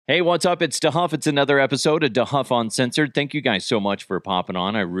Hey, what's up? It's DeHuff. It's another episode of DeHuff Uncensored. Thank you guys so much for popping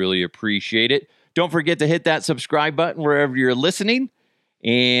on. I really appreciate it. Don't forget to hit that subscribe button wherever you're listening.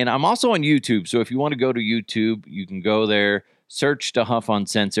 And I'm also on YouTube, so if you want to go to YouTube, you can go there, search DeHuff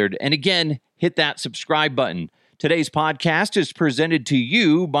Uncensored, and again, hit that subscribe button. Today's podcast is presented to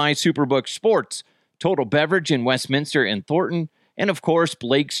you by Superbook Sports, Total Beverage in Westminster and Thornton, and of course,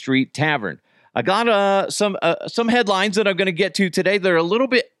 Blake Street Tavern. I got some headlines that I'm going to get to today. They're a little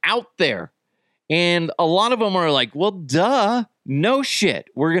bit out there, and a lot of them are like, well, duh, no shit.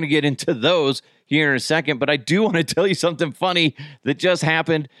 We're going to get into those here in a second, but I do want to tell you something funny that just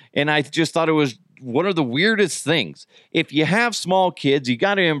happened, and I just thought it was one of the weirdest things. If you have small kids, you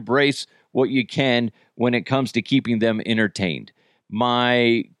got to embrace what you can when it comes to keeping them entertained.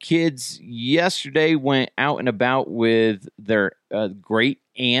 My kids yesterday went out and about with their great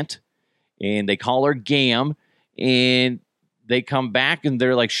aunt, and they call her Gam, and they come back and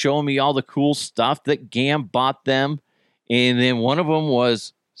they're like showing me all the cool stuff that Gam bought them. And then one of them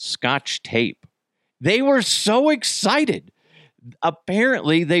was Scotch tape. They were so excited.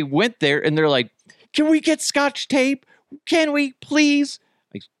 Apparently they went there and they're like, can we get Scotch tape? Can we please?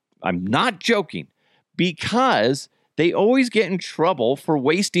 I'm not joking, because they always get in trouble for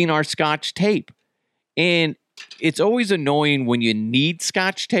wasting our Scotch tape. And it's always annoying when you need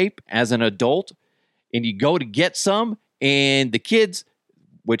Scotch tape as an adult and you go to get some, and the kids,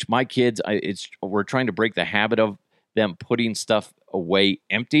 which my kids, we're trying to break the habit of them putting stuff away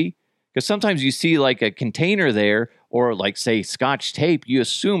empty, because sometimes you see like a container there, or like say Scotch tape, you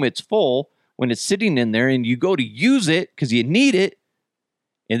assume it's full when it's sitting in there, and you go to use it because you need it,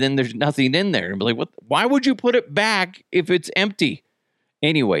 and then there's nothing in there. And be like, what? Why would you put it back if it's empty?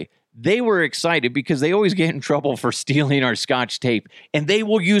 Anyway, they were excited because they always get in trouble for stealing our Scotch tape, and they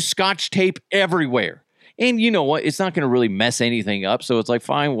will use Scotch tape everywhere. And you know what? It's not going to really mess anything up, so it's like,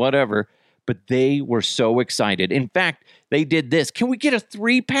 fine, whatever. But they were so excited. In fact, they did this. Can we get a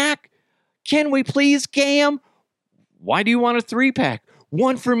 3-pack? Can we please, Gam? Why do you want a 3-pack?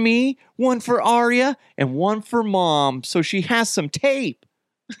 One for me, one for Aria, and one for Mom, so she has some tape.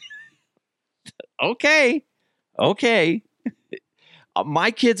 Okay.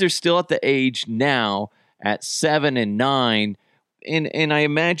 My kids are still at the age now at 7 and 9, and I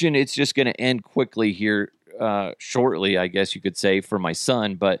imagine it's just going to end quickly here shortly, I guess you could say, for my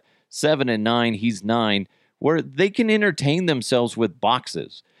son. But 7 and 9, he's 9, where they can entertain themselves with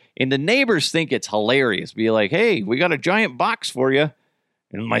boxes. And the neighbors think it's hilarious. Be like, hey, we got a giant box for you.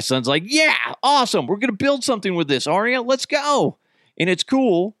 And my son's like, yeah, awesome. We're going to build something with this, Aria. Let's go. And it's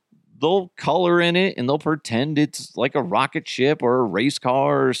cool. They'll color in it and they'll pretend it's like a rocket ship or a race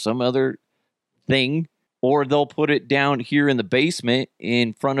car or some other thing. Or they'll put it down here in the basement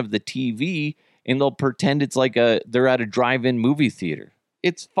in front of the TV and they'll pretend it's like they're at a drive-in movie theater.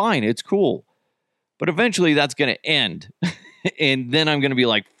 It's fine. It's cool. But eventually that's going to end. And then I'm going to be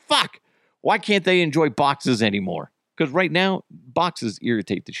like, fuck, why can't they enjoy boxes anymore? Because right now, boxes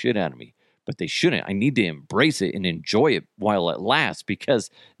irritate the shit out of me. But they shouldn't. I need to embrace it and enjoy it while it lasts,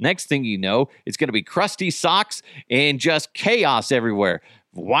 because next thing you know, it's going to be crusty socks and just chaos everywhere.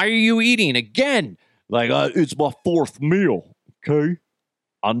 Why are you eating again? Like, it's my 4th meal, okay?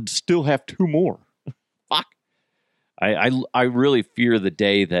 I still have 2 more. Fuck. I really fear the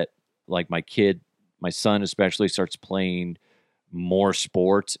day that, like, my son especially, starts playing more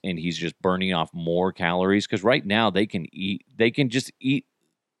sports and he's just burning off more calories, because right now they can just eat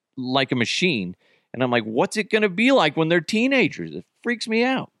like a machine. And I'm like, what's it going to be like when they're teenagers? It freaks me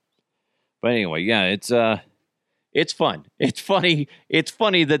out. But anyway, yeah, it's fun. It's funny. It's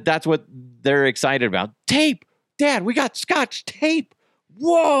funny that that's what they're excited about. Tape. Dad, we got Scotch tape.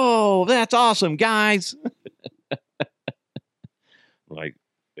 Whoa, that's awesome, guys. Like,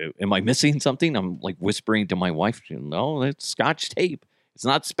 am I missing something? I'm like whispering to my wife, no, it's Scotch tape. It's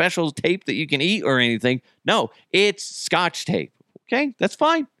not special tape that you can eat or anything. No, it's Scotch tape. Okay, that's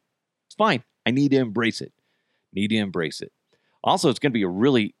fine. It's fine. I need to embrace it. Also, it's going to be a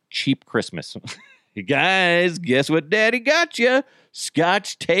really cheap Christmas. You guys, guess what Daddy got you?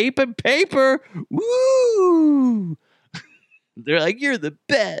 Scotch tape and paper. Woo! They're like, you're the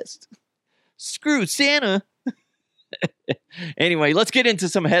best. Screw Santa. Anyway, let's get into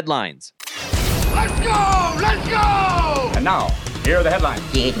some headlines. Let's go! Let's go! And now, here are the headlines.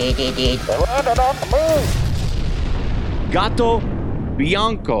 Gatto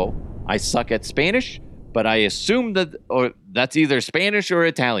Bianco. I suck at Spanish, but I assume that's either Spanish or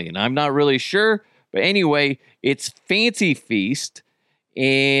Italian. I'm not really sure. But anyway, it's Fancy Feast,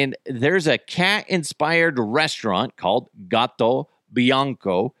 and there's a cat-inspired restaurant called Gatto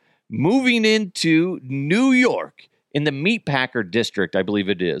Bianco moving into New York. in the meatpacker district, I believe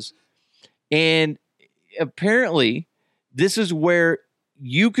it is. And apparently, this is where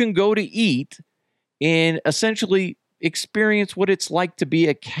you can go to eat and essentially experience what it's like to be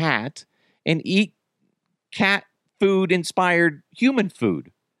a cat and eat cat food inspired human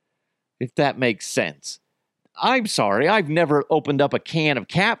food, if that makes sense. I'm sorry, I've never opened up a can of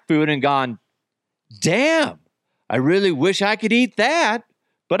cat food and gone, damn, I really wish I could eat that,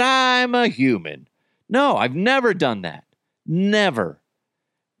 but I'm a human. No, I've never done that. Never.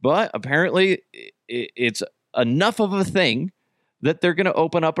 But apparently it's enough of a thing that they're going to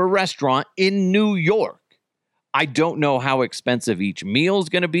open up a restaurant in New York. I don't know how expensive each meal is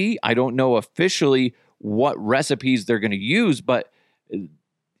going to be. I don't know officially what recipes they're going to use, but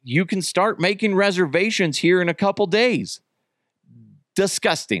you can start making reservations here in a couple days.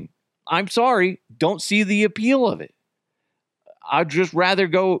 Disgusting. I'm sorry. Don't see the appeal of it. I'd just rather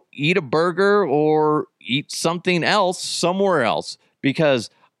go eat a burger or eat something else somewhere else because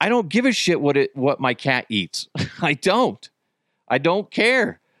I don't give a shit what my cat eats. I don't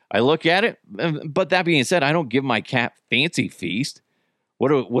care. I look at it, but that being said, I don't give my cat fancy feast.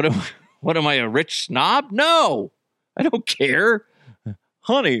 What am I, a rich snob? No, I don't care.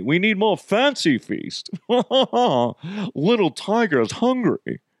 Honey, we need more fancy feast. Little tiger is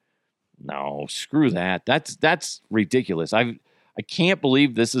hungry. No, screw that. That's ridiculous. I can't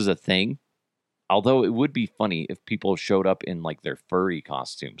believe this is a thing. Although it would be funny if people showed up in like their furry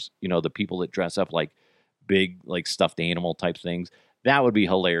costumes. You know, the people that dress up like big, like stuffed animal type things. That would be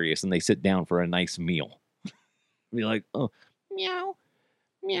hilarious. And they sit down for a nice meal. Be like, oh, meow,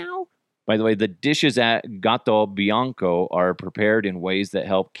 meow. By the way, the dishes at Gatto Bianco are prepared in ways that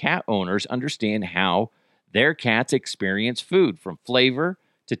help cat owners understand how their cats experience food, from flavor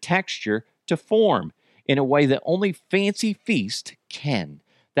to texture to form, in a way that only Fancy Feast can.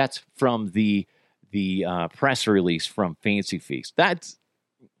 That's from the press release from Fancy Feast. That's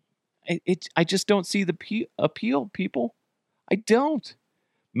it. I just don't see the appeal, people. I don't.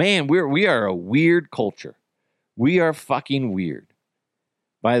 Man, we are a weird culture. We are fucking weird.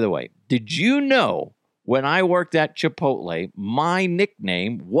 By the way, did you know when I worked at Chipotle, my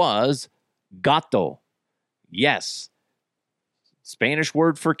nickname was Gato? Yes. Spanish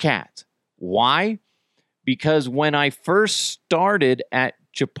word for cat. Why? Because when I first started at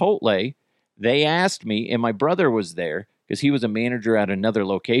Chipotle, they asked me, and my brother was there because he was a manager at another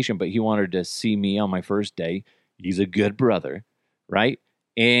location, but he wanted to see me on my first day. He's a good brother, right?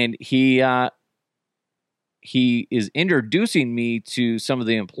 And he is introducing me to some of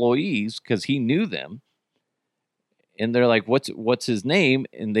the employees because he knew them. And they're like, what's his name?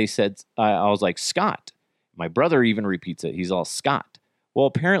 And they said, I was like, Scott. My brother even repeats it. He's all Scott. Well,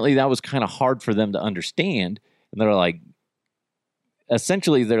 apparently that was kind of hard for them to understand. And they're like,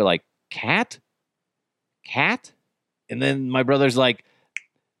 essentially, they're like, cat? Cat? And then my brother's like,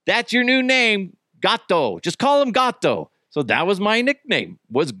 that's your new name, Gatto. Just call him Gatto. So that was my nickname,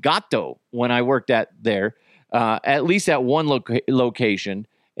 was Gatto, when I worked at there, at least at one location.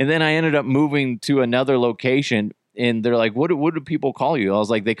 And then I ended up moving to another location, and they're like, what do people call you? I was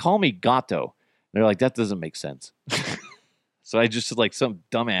like, they call me Gatto. They're like, that doesn't make sense. So I just like some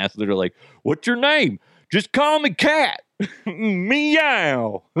dumbass that are like, what's your name? Just call me Cat.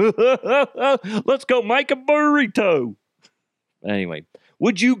 Meow. Let's go make a burrito. Anyway,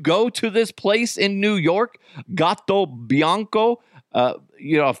 would you go to this place in New York, Gatto Bianco,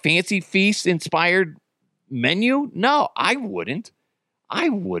 a Fancy Feast inspired menu? No, I wouldn't.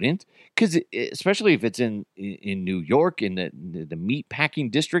 Because especially if it's in New York, in the meat packing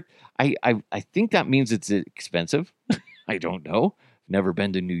district, I think that means it's expensive. I don't know. Never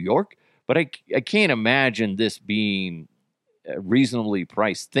been to New York, but I can't imagine this being a reasonably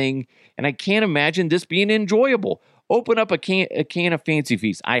priced thing, and I can't imagine this being enjoyable. Open up a can of Fancy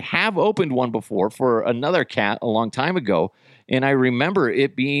Feast. I have opened one before for another cat a long time ago, and I remember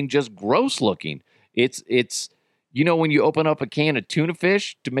it being just gross looking. It's when you open up a can of tuna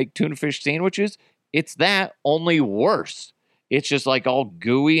fish to make tuna fish sandwiches, it's that, only worse. It's just like all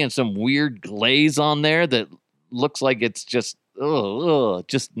gooey and some weird glaze on there that looks like it's just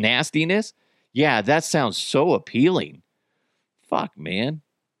just nastiness. Yeah, that sounds so appealing. Fuck, man.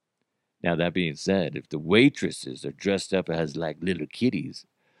 Now, that being said, if the waitresses are dressed up as like little kitties,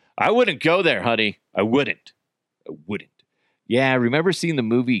 I wouldn't go there, honey. I wouldn't. Yeah, remember seeing the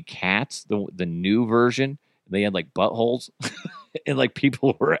movie Cats, the new version? They had like buttholes, and like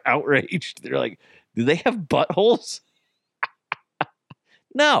people were outraged. They're like, do they have buttholes?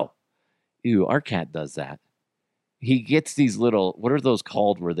 No. Ew, our cat does that. He gets these little, what are those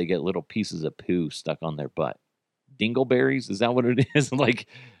called where they get little pieces of poo stuck on their butt? Dingleberries? Is that what it is? Like,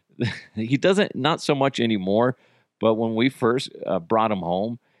 he doesn't, not so much anymore, But when we first brought him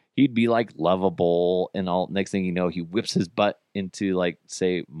home, he'd be like lovable and all. Next thing you know, he whips his butt into like,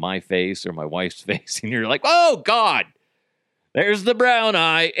 say, my face or my wife's face. And you're like, oh, God, there's the brown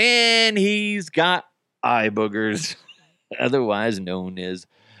eye. And he's got eye boogers, otherwise known as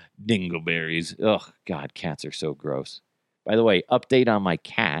dingleberries. Oh, God, cats are so gross. By the way, update on my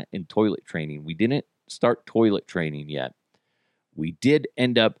cat in toilet training. We didn't start toilet training yet. We did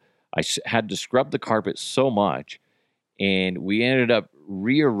end up, I had to scrub the carpet so much, and we ended up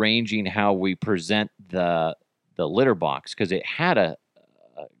rearranging how we present the litter box because it had a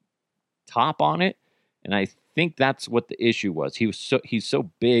top on it, and I think that's what the issue was. He's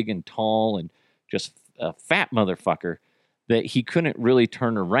so big and tall and just a fat motherfucker that he couldn't really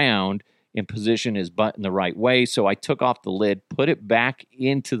turn around and position his butt in the right way. So I took off the lid, put it back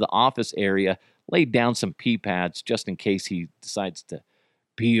into the office area, laid down some pee pads just in case he decides to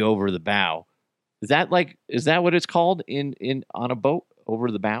pee over the bow. Is that what it's called in on a boat,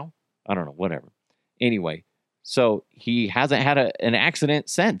 over the bow? I don't know, whatever. Anyway, so he hasn't had an accident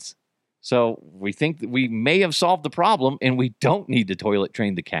since. So we think that we may have solved the problem and we don't need to toilet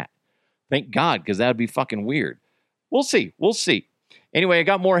train the cat. Thank God, because that would be fucking weird. We'll see. Anyway, I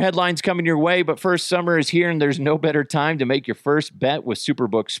got more headlines coming your way, but first, summer is here, and there's no better time to make your first bet with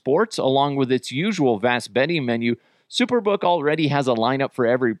Superbook Sports. Along with its usual vast betting menu, Superbook already has a lineup for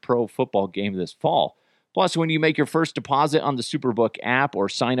every pro football game this fall. Plus, when you make your first deposit on the Superbook app or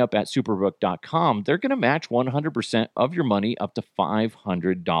sign up at superbook.com, they're going to match 100% of your money up to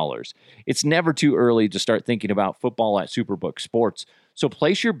 $500. It's never too early to start thinking about football at Superbook Sports, so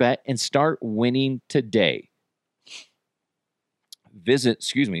place your bet and start winning today. Visit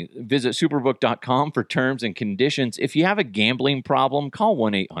superbook.com for terms and conditions. If you have a gambling problem, call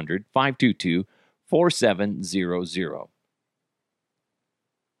 1-800-522-4700.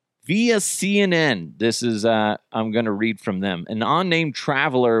 Via CNN, this is, I'm going to read from them. An unnamed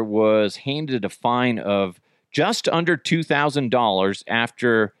traveler was handed a fine of just under $2,000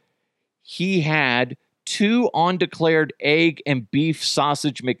 after he had 2 undeclared egg and beef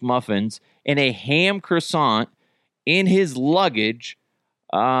sausage McMuffins and a ham croissant in his luggage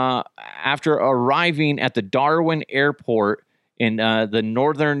after arriving at the Darwin Airport in the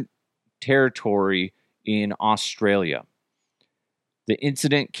Northern Territory in Australia. The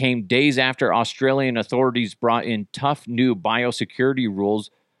incident came days after Australian authorities brought in tough new biosecurity rules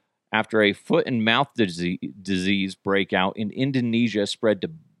after a foot and mouth disease breakout in Indonesia spread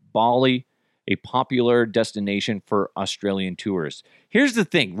to Bali, a popular destination for Australian tourists. Here's the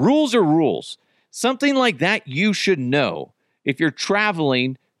thing. Rules are rules. Something like that you should know. If you're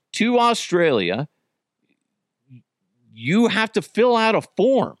traveling to Australia, you have to fill out a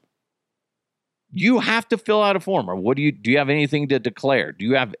form. Or what do you have anything to declare? Do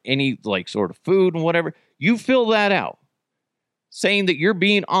you have any like sort of food and whatever? You fill that out, saying that you're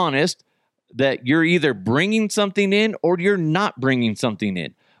being honest, that you're either bringing something in or you're not bringing something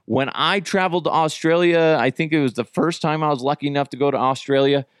in. When I traveled to Australia, I think it was the first time I was lucky enough to go to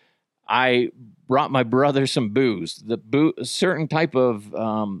Australia, I brought my brother some booze. A certain type of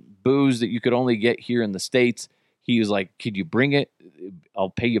booze that you could only get here in the States. He was like, could you bring it? I'll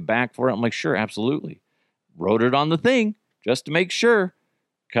pay you back for it. I'm like, sure, absolutely. Wrote it on the thing just to make sure.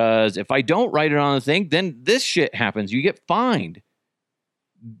 Because if I don't write it on the thing, then this shit happens. You get fined.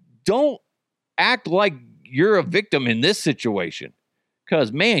 Don't act like you're a victim in this situation.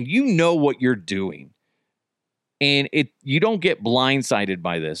 Because, man, you know what you're doing. And you don't get blindsided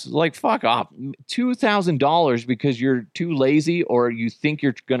by this. It's like, fuck off. $2,000 because you're too lazy or you think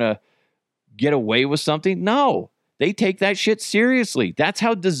you're going to get away with something? No. They take that shit seriously. That's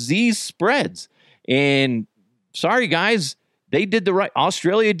how disease spreads. And sorry, guys,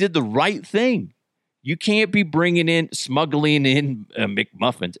 Australia did the right thing. You can't be smuggling in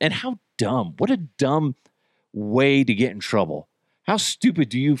McMuffins. And how dumb. What a dumb way to get in trouble. How stupid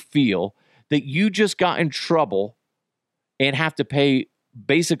do you feel that you just got in trouble and have to pay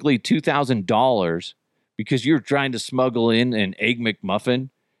basically $2,000 because you're trying to smuggle in an egg McMuffin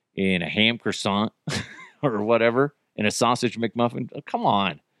and a ham croissant or whatever and a sausage McMuffin? Oh, come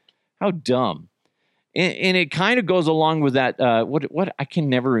on. How dumb. And it kind of goes along with that. What I can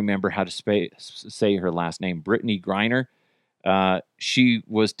never remember how to say her last name. Brittney Griner. She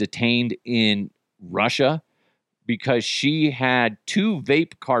was detained in Russia because she had 2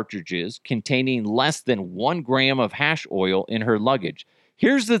 vape cartridges containing less than 1 gram of hash oil in her luggage.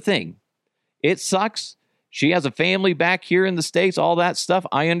 Here's the thing. It sucks. She has a family back here in the States, all that stuff.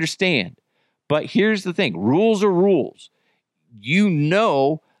 I understand. But here's the thing. Rules are rules. You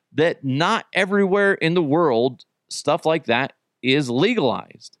know that not everywhere in the world stuff like that is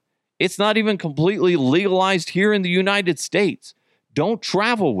legalized. It's not even completely legalized here in the United States. Don't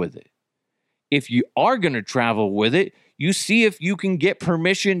travel with it. If you are going to travel with it, you see if you can get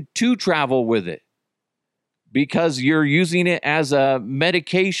permission to travel with it because you're using it as a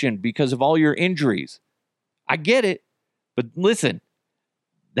medication because of all your injuries. I get it, but listen,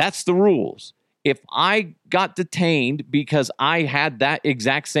 that's the rules. If I got detained because I had that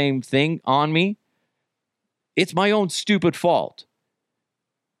exact same thing on me, it's my own stupid fault.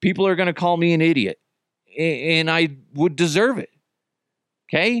 People are going to call me an idiot, and I would deserve it.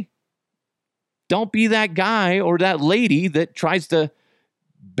 Okay? Don't be that guy or that lady that tries to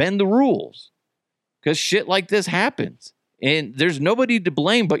bend the rules, because shit like this happens, and there's nobody to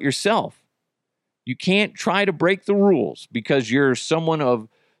blame but yourself. You can't try to break the rules because you're someone of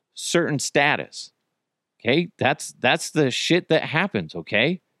certain status. Okay? That's the shit that happens,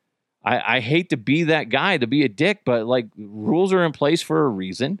 okay? I hate to be that guy, to be a dick, but like, rules are in place for a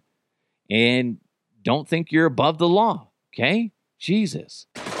reason, and don't think you're above the law, okay? Jesus.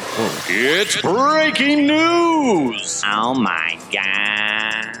 It's breaking news! Oh my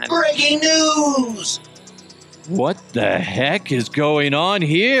God. Breaking news! What the heck is going on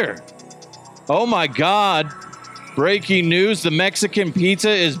here? Oh my God. Breaking news, the Mexican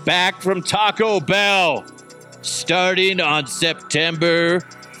pizza is back from Taco Bell, starting on September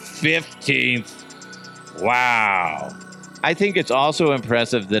 15th. Wow. I think it's also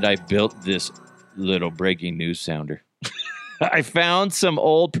impressive that I built this little breaking news sounder. I found some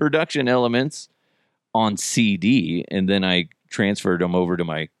old production elements on CD, and then I transferred them over to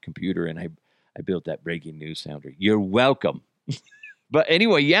my computer, and I built that breaking news sounder. You're welcome. But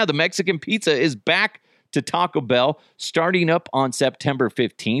anyway, yeah, the Mexican pizza is back to Taco Bell, starting up on September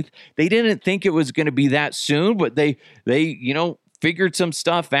 15th. They didn't think it was going to be that soon, but they figured some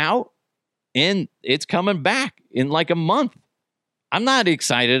stuff out, and it's coming back in like a month. I'm not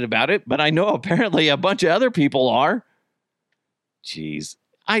excited about it, but I know apparently a bunch of other people are. Jeez.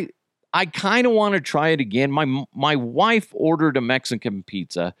 I kind of want to try it again. My wife ordered a Mexican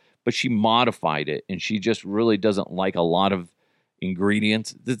pizza, but she modified it, and she just really doesn't like a lot of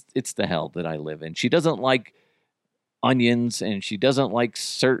ingredients. It's the hell that I live in. She doesn't like onions, and she doesn't like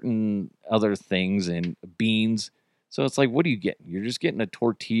certain other things and beans. So it's like, what are you getting? You're just getting a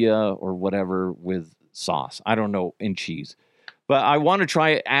tortilla or whatever with sauce. I don't know, and cheese. But I want to try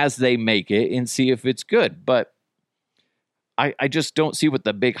it as they make it and see if it's good. But I just don't see what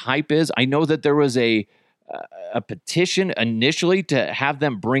the big hype is. I know that there was a petition initially to have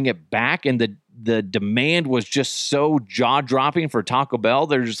them bring it back, and the demand was just so jaw-dropping for Taco Bell.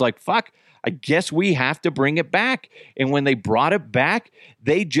 They're just like, fuck, I guess we have to bring it back. And when they brought it back,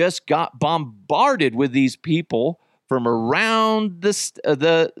 they just got bombarded with these people from around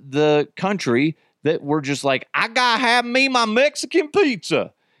the country that were just like, I gotta have me my Mexican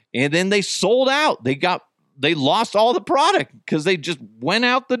pizza. And then they sold out. They lost all the product because they just went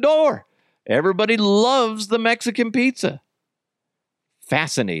out the door. Everybody loves the Mexican pizza.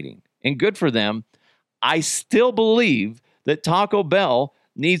 Fascinating and good for them. I still believe that Taco Bell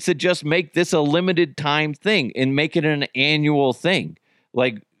needs to just make this a limited time thing and make it an annual thing.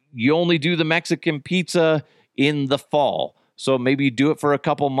 Like, you only do the Mexican pizza in the fall. So maybe you do it for a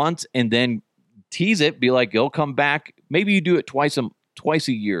couple months and then tease it, be like, it'll come back. Maybe you do it twice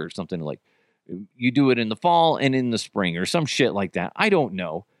a year or something. Like, you do it in the fall and in the spring or some shit like that. I don't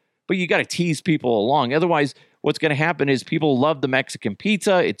know. But you got to tease people along. Otherwise, what's going to happen is people love the Mexican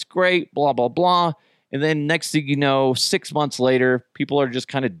pizza. It's great, blah, blah, blah. And then next thing you know, 6 months later, people are just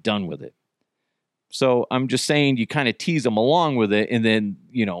kind of done with it. So I'm just saying you kind of tease them along with it, and then,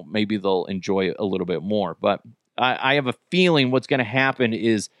 maybe they'll enjoy it a little bit more. But I have a feeling what's going to happen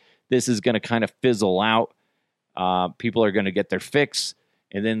is this is going to kind of fizzle out. People are going to get their fix,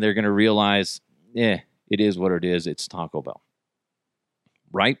 and then they're going to realize, it is what it is. It's Taco Bell.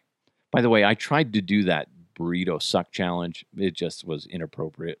 Right? By the way, I tried to do that burrito suck challenge. It just was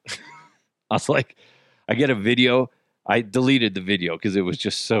inappropriate. I was like, I get a video. I deleted the video because it was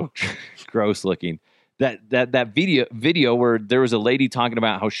just so gross looking. That video where there was a lady talking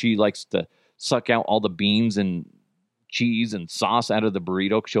about how she likes to suck out all the beans and cheese and sauce out of the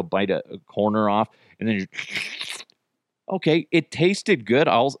burrito. She'll bite a corner off and then okay, it tasted good.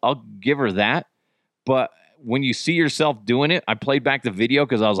 I'll give her that. But when you see yourself doing it, I played back the video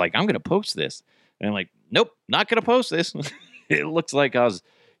because I was like, I'm going to post this. And I'm like, nope, not going to post this. It looks like I was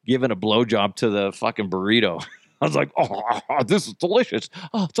giving a blowjob to the fucking burrito. I was like, oh, this is delicious.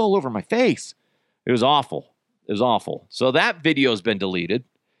 Oh, it's all over my face. It was awful. It was awful. So that video has been deleted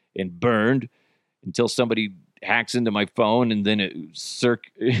and burned until somebody hacks into my phone and then it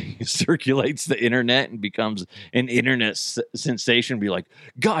circulates the internet and becomes an internet sensation. Be like,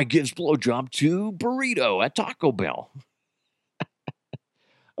 guy gives blowjob to burrito at Taco Bell.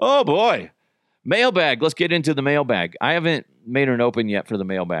 Oh boy. Mailbag. Let's get into the mailbag. I haven't made an open yet for the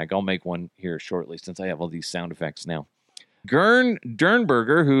mailbag. I'll make one here shortly since I have all these sound effects now. Gern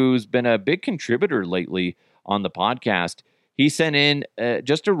Dernberger, who's been a big contributor lately on the podcast, he sent in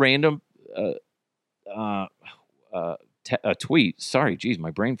just a random a tweet. Sorry, geez, my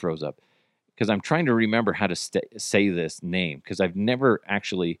brain froze up because I'm trying to remember how to say this name because I've never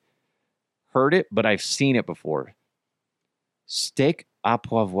actually heard it, but I've seen it before. Steak à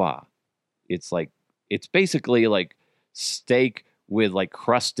poivre. It's basically like steak with like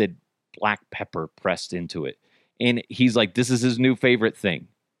crusted black pepper pressed into it. And he's like, this is his new favorite thing.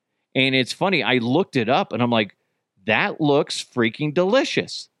 And it's funny. I looked it up and I'm like, that looks freaking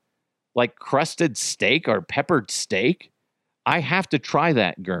delicious. Like crusted steak or peppered steak. I have to try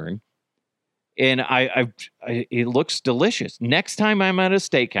that, Gern. And it looks delicious. Next time I'm at a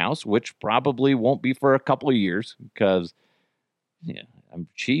steakhouse, which probably won't be for a couple of years because I'm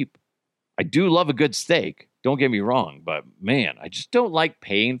cheap. I do love a good steak. Don't get me wrong, but man, I just don't like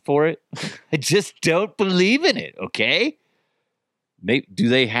paying for it. I just don't believe in it, okay? Do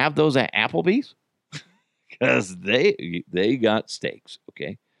they have those at Applebee's? Because they got steaks,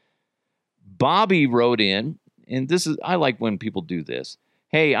 okay? Bobby wrote in, and I like when people do this.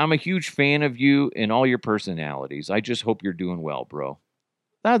 Hey, I'm a huge fan of you and all your personalities. I just hope you're doing well, bro.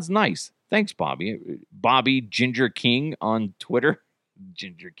 That's nice. Thanks, Bobby. Bobby Ginger King on Twitter.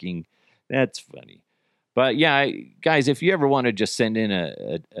 Ginger King. That's funny. But yeah, guys, if you ever want to just send in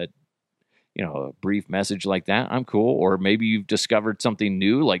a brief message like that, I'm cool. Or maybe you've discovered something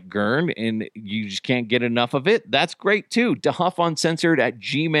new like Gern and you just can't get enough of it. That's great too.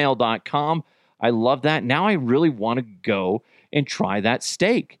 DeHuffUncensored@gmail.com. I love that. Now I really want to go and try that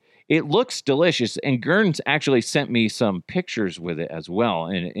steak. It looks delicious. And Gern's actually sent me some pictures with it as well.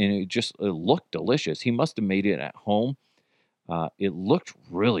 And it looked delicious. He must have made it at home. It looked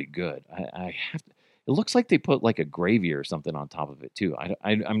really good. It looks like they put like a gravy or something on top of it too.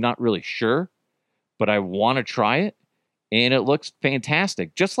 I'm not really sure, but I want to try it, and it looks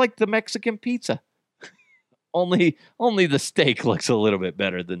fantastic, just like the Mexican pizza. only the steak looks a little bit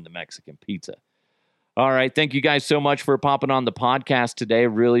better than the Mexican pizza. All right, thank you guys so much for popping on the podcast today.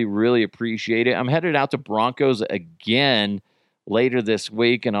 Really, really appreciate it. I'm headed out to Broncos again later this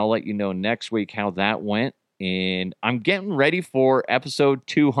week, and I'll let you know next week how that went. And I'm getting ready for episode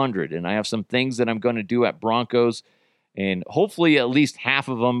 200, and I have some things that I'm going to do at Broncos, and hopefully at least half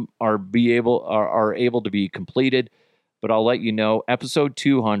of them are able to be completed. But I'll let you know episode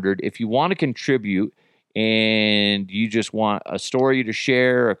 200. If you want to contribute and you just want a story to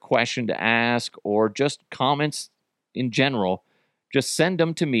share, a question to ask, or just comments in general, just send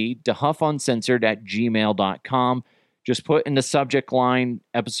them to me, DeHuffUncensored@gmail.com. Just put in the subject line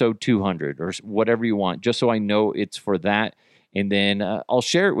episode 200 or whatever you want, just so I know it's for that. And then I'll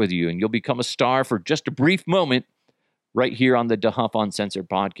share it with you, and you'll become a star for just a brief moment right here on the DeHuff Uncensored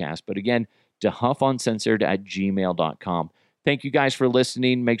podcast. But again, DeHuffUncensored@gmail.com. Thank you guys for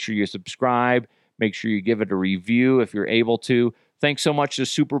listening. Make sure you subscribe. Make sure you give it a review if you're able to. Thanks so much to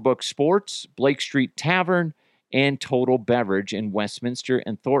Superbook Sports, Blake Street Tavern, and Total Beverage in Westminster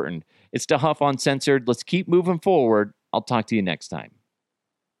and Thornton. It's DeHuff Uncensored. Let's keep moving forward. I'll talk to you next time.